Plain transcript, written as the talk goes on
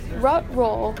what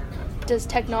role does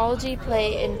technology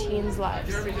play in teens'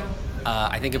 lives?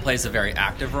 I think it plays a very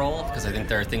active role because I think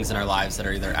there are things in our lives that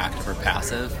are either active or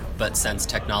passive, but since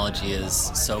technology is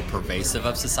so pervasive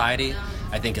of society,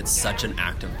 I think it's such an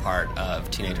active part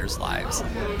of teenagers' lives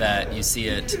that you see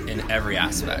it in every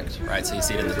aspect, right? So you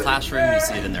see it in the classroom, you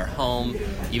see it in their home,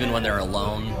 even when they're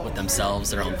alone with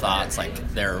themselves, their own thoughts,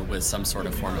 like they're with some sort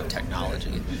of form of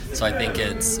technology. So I think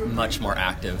it's much more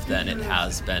active than it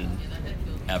has been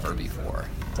ever before.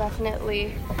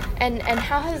 Definitely. And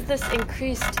how has this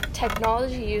increased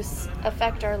technology use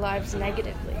affect our lives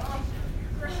negatively?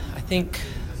 I think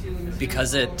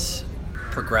because it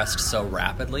progressed so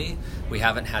rapidly, we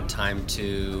haven't had time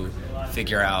to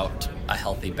figure out a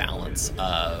healthy balance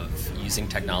of using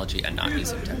technology and not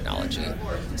using technology.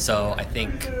 So I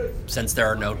think since there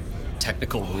are no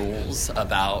technical rules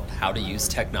about how to use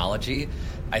technology,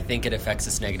 I think it affects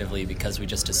us negatively because we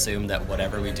just assume that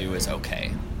whatever we do is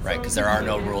okay, right? Because there are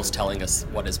no rules telling us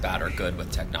what is bad or good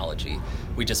with technology.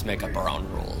 We just make up our own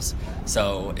rules.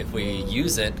 So if we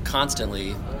use it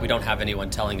constantly, we don't have anyone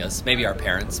telling us, maybe our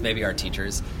parents, maybe our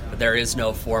teachers, but there is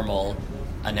no formal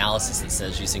analysis that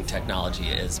says using technology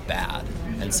is bad.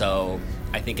 And so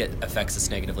I think it affects us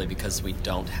negatively because we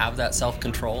don't have that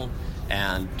self-control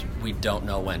and we don't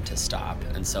know when to stop.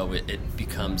 And so it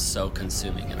becomes so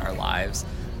consuming in our lives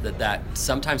that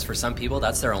sometimes for some people,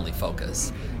 that's their only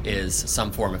focus, is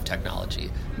some form of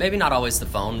technology. Maybe not always the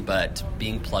phone, but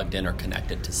being plugged in or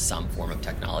connected to some form of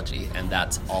technology, and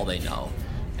that's all they know.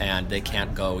 And they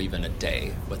can't go even a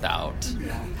day without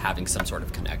having some sort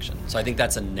of connection. So I think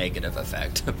that's a negative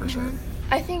effect, for sure.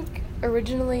 I think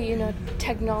originally,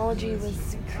 technology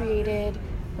was created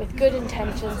with good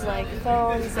intentions like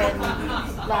phones and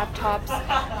laptops,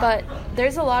 but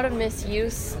there's a lot of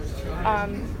misuse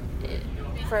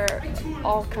for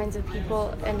all kinds of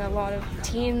people, and a lot of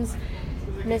teens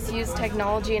misuse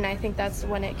technology, and I think that's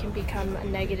when it can become a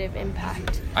negative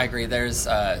impact. I agree. There's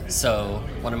so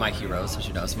one of my heroes, as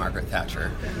you know, is Margaret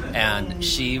Thatcher, and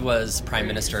she was Prime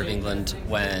Minister of England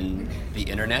when the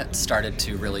internet started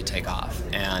to really take off.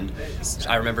 And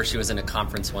I remember she was in a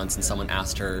conference once and someone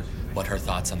asked her what her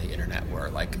thoughts on the internet were.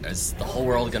 Like, is the whole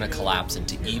world going to collapse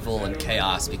into evil and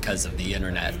chaos because of the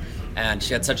internet? And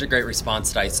she had such a great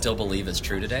response that I still believe is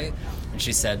true today. And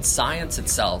she said, science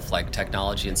itself, like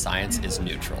technology and science, is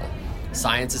neutral.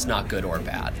 Science is not good or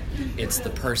bad. It's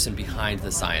the person behind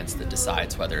the science that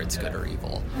decides whether it's good or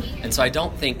evil. And so I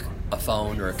don't think a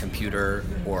phone or a computer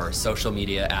or social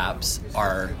media apps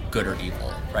are good or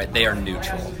evil, right? They are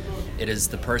neutral. It is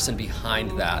the person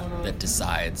behind that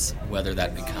decides whether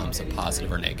that becomes a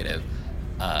positive or negative,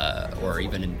 or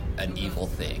even an evil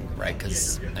thing, right?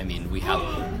 Because, we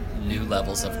have new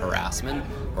levels of harassment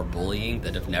or bullying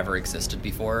that have never existed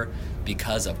before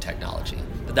because of technology.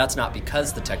 But that's not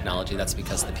because the technology, that's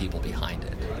because the people behind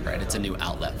it, right? It's a new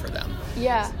outlet for them.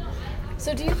 Yeah.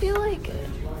 So do you feel like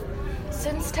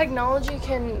since technology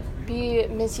can be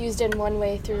misused in one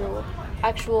way through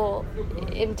actual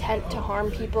intent to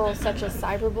harm people, such as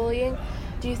cyberbullying,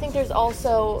 do you think there's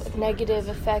also negative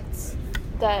effects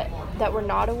that we're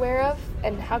not aware of?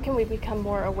 And how can we become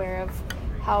more aware of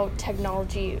how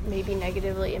technology may be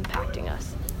negatively impacting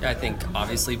us? Yeah, I think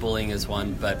obviously bullying is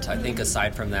one, but I think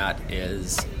aside from that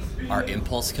is our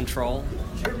impulse control,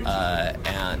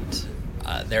 and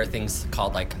there are things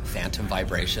called like phantom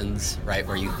vibrations, right,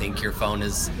 where you think your phone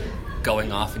is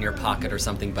going off in your pocket or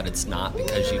something, but it's not,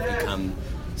 because you've become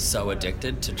so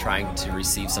addicted to trying to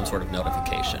receive some sort of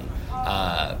notification.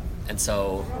 And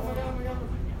so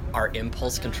our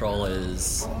impulse control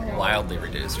is wildly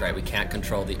reduced, right? We can't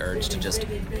control the urge to just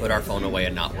put our phone away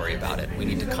and not worry about it. We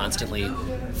need to constantly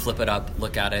flip it up,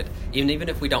 look at it. Even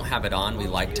if we don't have it on, we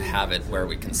like to have it where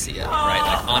we can see it, right?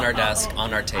 Like on our desk,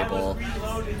 on our table,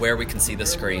 where we can see the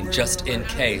screen, just in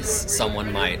case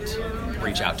someone might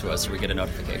reach out to us or we get a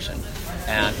notification.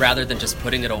 And rather than just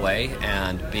putting it away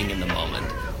and being in the moment,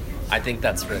 I think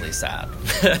that's really sad.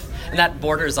 And that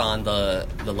borders on the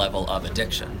level of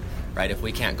addiction. Right? If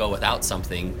we can't go without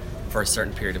something for a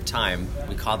certain period of time,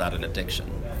 we call that an addiction.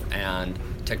 And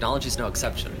technology is no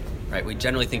exception, right? We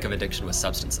generally think of addiction with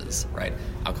substances, right?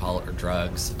 Alcohol or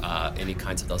drugs, any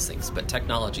kinds of those things. But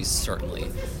technology certainly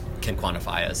can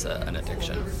quantify as an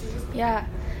addiction. Yeah.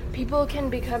 People can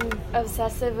become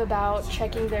obsessive about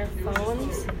checking their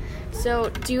phones. So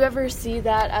do you ever see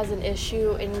that as an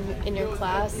issue in your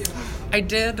class? I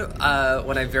did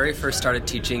when I very first started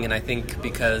teaching, and I think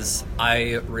because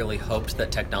I really hoped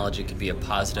that technology could be a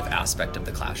positive aspect of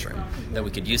the classroom, that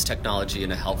we could use technology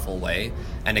in a helpful way.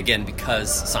 And again,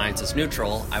 because science is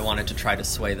neutral, I wanted to try to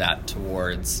sway that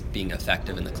towards being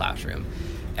effective in the classroom.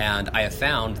 And I have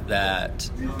found that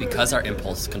because our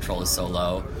impulse control is so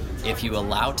low, if you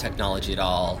allow technology at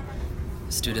all,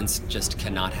 students just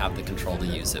cannot have the control to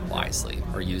use it wisely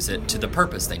or use it to the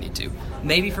purpose they need to.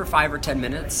 Maybe for 5 or 10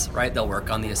 minutes, right? They'll work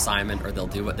on the assignment or they'll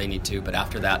do what they need to, but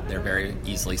after that, they're very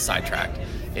easily sidetracked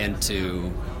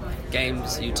into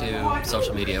games, YouTube,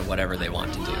 social media, whatever they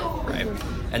want to do, right?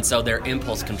 And so their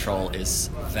impulse control is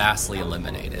vastly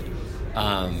eliminated.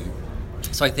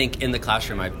 So I think in the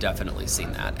classroom, I've definitely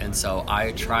seen that. And so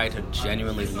I try to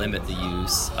genuinely limit the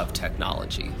use of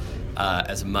technology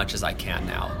as much as I can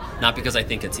now. Not because I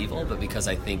think it's evil, but because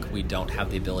I think we don't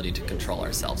have the ability to control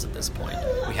ourselves at this point.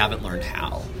 We haven't learned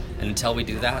how. And until we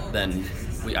do that, then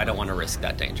I don't want to risk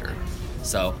that danger.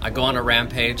 So I go on a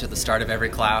rampage at the start of every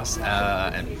class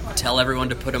and tell everyone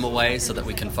to put them away so that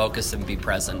we can focus and be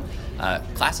present.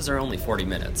 Classes are only 40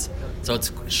 minutes, so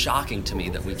it's shocking to me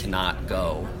that we cannot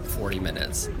go 40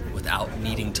 minutes without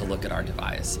needing to look at our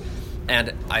device.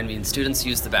 And I mean, students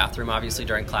use the bathroom obviously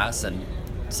during class, and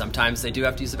sometimes they do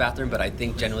have to use the bathroom, but I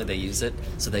think generally they use it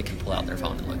so they can pull out their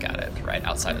phone and look at it right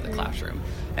outside of the classroom.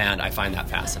 And I find that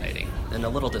fascinating and a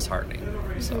little disheartening.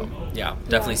 So yeah,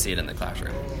 definitely see it in the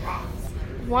classroom.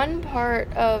 One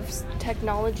part of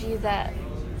technology that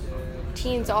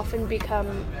teens often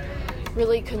become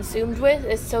really consumed with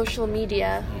is social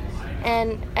media.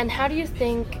 And how do you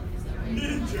think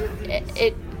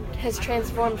it has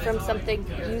transformed from something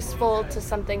useful to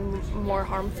something more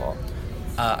harmful?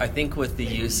 I think with the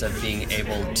use of being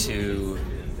able to,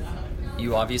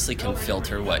 you obviously can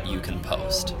filter what you can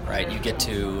post, right? You get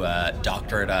to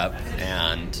doctor it up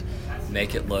and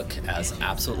make it look as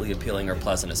absolutely appealing or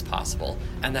pleasant as possible.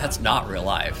 And that's not real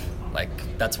life.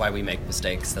 Like, that's why we make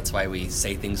mistakes. That's why we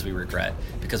say things we regret,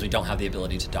 because we don't have the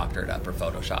ability to doctor it up or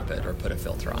Photoshop it or put a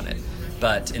filter on it.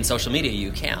 But in social media,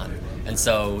 you can. And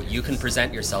so you can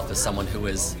present yourself as someone who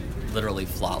is literally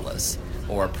flawless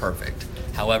or perfect.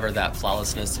 However, that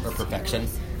flawlessness or perfection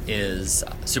is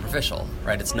superficial,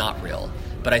 right? It's not real.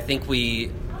 But I think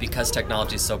because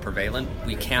technology is so prevalent,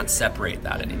 we can't separate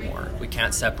that anymore. We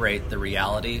can't separate the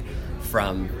reality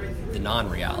from the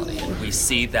non-reality. And we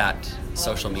see that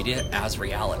social media as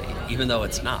reality, even though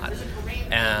it's not.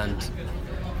 And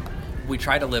we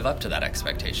try to live up to that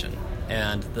expectation.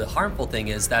 And the harmful thing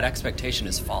is that expectation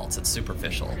is false. It's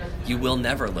superficial. You will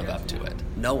never live up to it.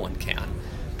 No one can.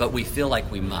 But we feel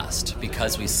like we must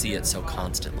because we see it so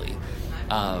constantly.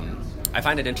 I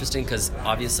find it interesting because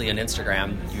obviously on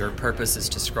Instagram, your purpose is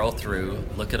to scroll through,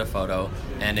 look at a photo,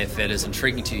 and if it is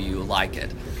intriguing to you, like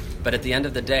it. But at the end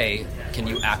of the day, can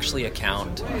you actually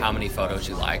account how many photos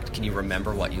you liked? Can you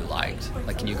remember what you liked?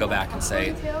 Like, can you go back and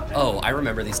say, oh, I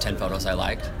remember these 10 photos I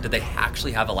liked. Did they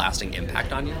actually have a lasting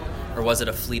impact on you? Or was it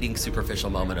a fleeting, superficial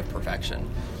moment of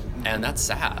perfection? And that's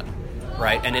sad,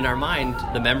 right? And in our mind,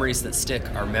 the memories that stick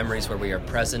are memories where we are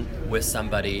present with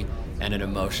somebody and an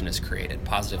emotion is created,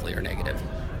 positively or negative.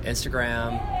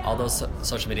 Instagram, all those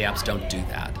social media apps don't do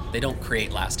that. They don't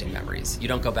create lasting memories. You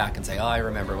don't go back and say, oh, I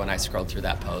remember when I scrolled through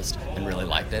that post and really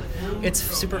liked it. It's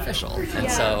superficial.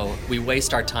 And so we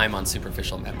waste our time on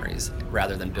superficial memories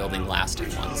rather than building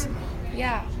lasting ones.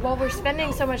 Yeah, while we're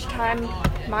spending so much time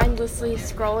mindlessly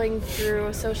scrolling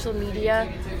through social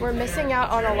media, we're missing out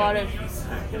on a lot of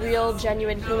real,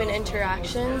 genuine human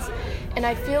interactions. And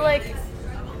I feel like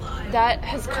that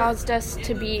has caused us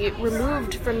to be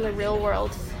removed from the real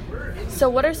world. So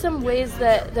what are some ways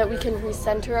that we can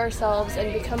recenter ourselves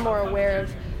and become more aware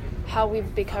of how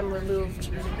we've become removed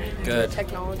from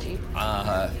technology?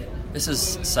 This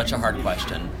is such a hard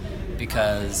question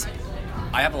because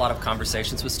I have a lot of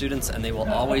conversations with students and they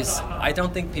will always, I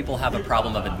don't think people have a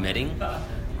problem of admitting,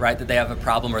 right, that they have a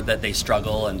problem or that they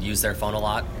struggle and use their phone a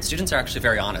lot. Students are actually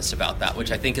very honest about that,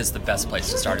 which I think is the best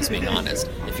place to start, is being honest.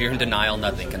 If you're in denial,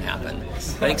 nothing can happen. I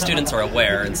think students are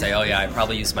aware and say, oh yeah, I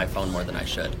probably use my phone more than I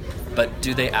should. But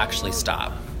do they actually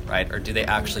stop, right? Or do they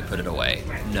actually put it away?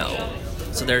 No.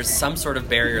 So there's some sort of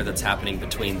barrier that's happening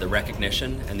between the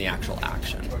recognition and the actual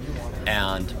action.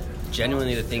 And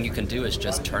genuinely the thing you can do is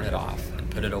just turn it off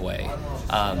and put it away.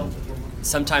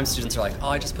 Sometimes students are like, oh,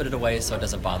 I just put it away so it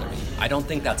doesn't bother me. I don't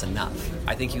think that's enough.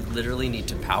 I think you literally need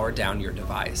to power down your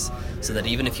device so that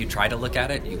even if you try to look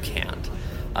at it, you can't.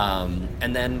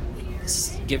 And then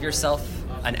give yourself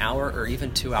an hour or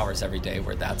even 2 hours every day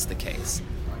where that's the case,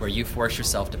 where you force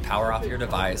yourself to power off your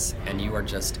device and you are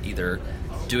just either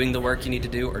doing the work you need to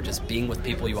do or just being with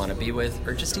people you want to be with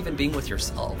or just even being with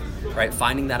yourself, right?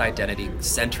 Finding that identity,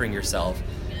 centering yourself.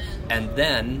 And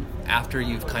then, after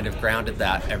you've kind of grounded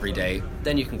that every day,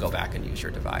 then you can go back and use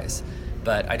your device.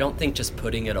 But I don't think just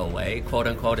putting it away, quote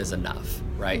unquote, is enough,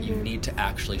 right? Mm-hmm. You need to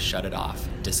actually shut it off,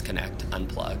 disconnect,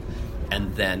 unplug.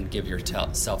 and then give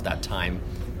yourself that time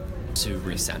to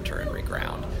recenter and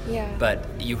reground. Yeah. But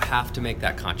you have to make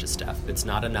that conscious step. It's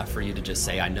not enough for you to just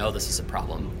say, I know this is a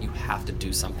problem. You have to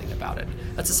do something about it.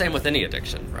 That's the same with any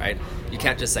addiction, right? You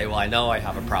can't just say, well, I know I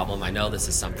have a problem. I know this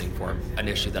is something for an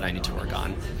issue that I need to work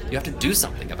on. You have to do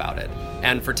something about it.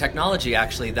 And for technology,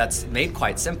 actually, that's made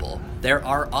quite simple. There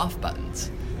are off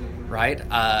buttons, right?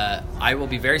 I will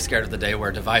be very scared of the day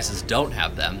where devices don't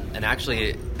have them. And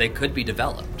actually, they could be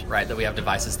developed, right? That we have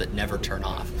devices that never turn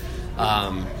off.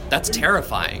 That's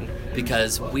terrifying,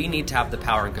 because we need to have the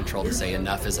power and control to say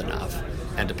enough is enough,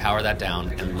 and to power that down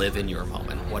and live in your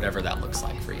moment, whatever that looks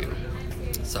like for you.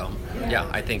 So, yeah,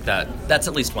 I think that's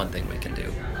at least one thing we can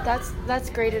do. That's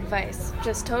great advice.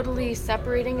 Just totally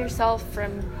separating yourself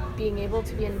from being able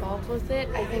to be involved with it.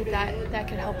 I think that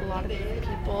could help a lot of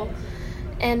people.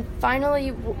 And finally,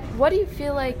 what do you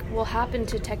feel like will happen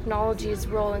to technology's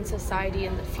role in society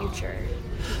in the future?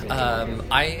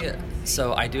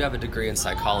 I do have a degree in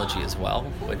psychology as well,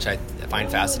 which I find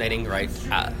fascinating, right?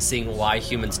 Seeing why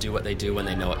humans do what they do when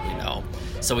they know what we know.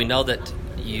 So we know that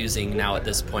using now at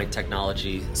this point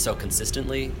technology so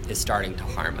consistently is starting to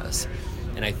harm us.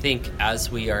 And I think as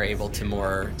we are able to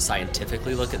more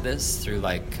scientifically look at this through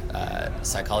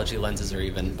psychology lenses or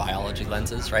even biology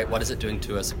lenses, right? What is it doing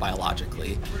to us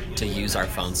biologically to use our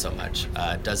phone so much?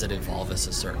 Does it evolve us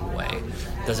a certain way?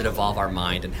 Does it evolve our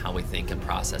mind and how we think and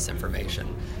process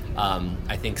information?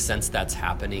 I think since that's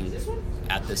happening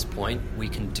at this point, we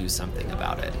can do something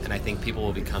about it. And I think people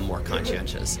will become more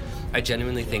conscientious. I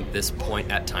genuinely think this point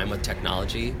at time with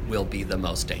technology will be the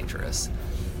most dangerous,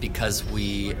 because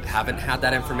we haven't had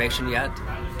that information yet,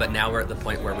 but now we're at the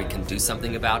point where we can do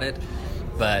something about it.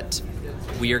 But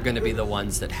we are going to be the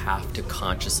ones that have to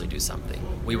consciously do something.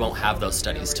 We won't have those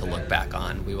studies to look back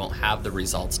on. We won't have the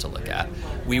results to look at.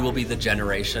 We will be the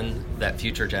generation that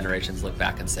future generations look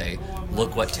back and say,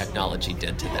 look what technology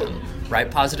did to them, right?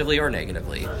 Positively or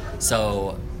negatively.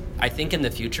 So I think in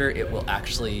the future it will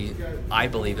actually, I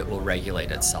believe it will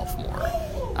regulate itself more.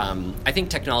 I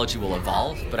think technology will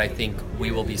evolve, but I think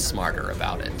we will be smarter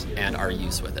about it and our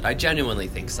use with it. I genuinely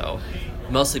think so,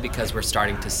 mostly because we're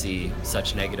starting to see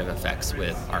such negative effects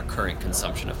with our current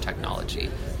consumption of technology.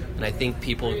 And I think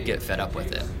people get fed up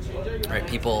with it, right?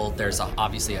 There's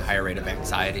obviously a higher rate of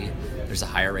anxiety, there's a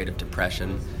higher rate of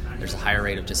depression, there's a higher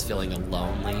rate of just feeling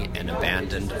lonely and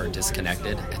abandoned or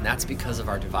disconnected, and that's because of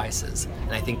our devices.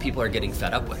 And I think people are getting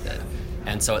fed up with it.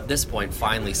 And so at this point,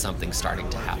 finally something's starting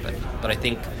to happen. But I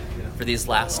think for these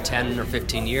last 10 or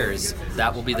 15 years,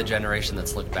 that will be the generation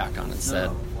that's looked back on and said,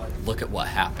 look at what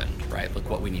happened, right? Look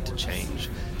what we need to change.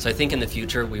 So I think in the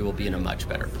future, we will be in a much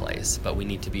better place, but we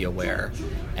need to be aware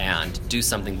and do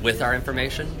something with our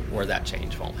information, or that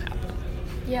change won't happen.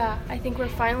 Yeah, I think we're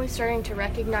finally starting to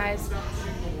recognize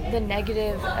the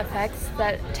negative effects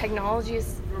that technology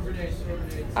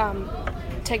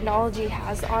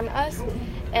has on us.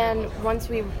 And once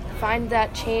we find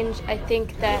that change, I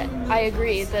think that I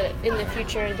agree that in the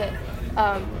future that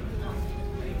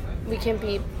we can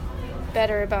be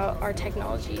better about our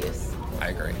technology use. I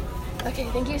agree. Okay,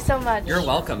 thank you so much. You're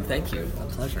welcome. Thank you. A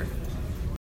pleasure.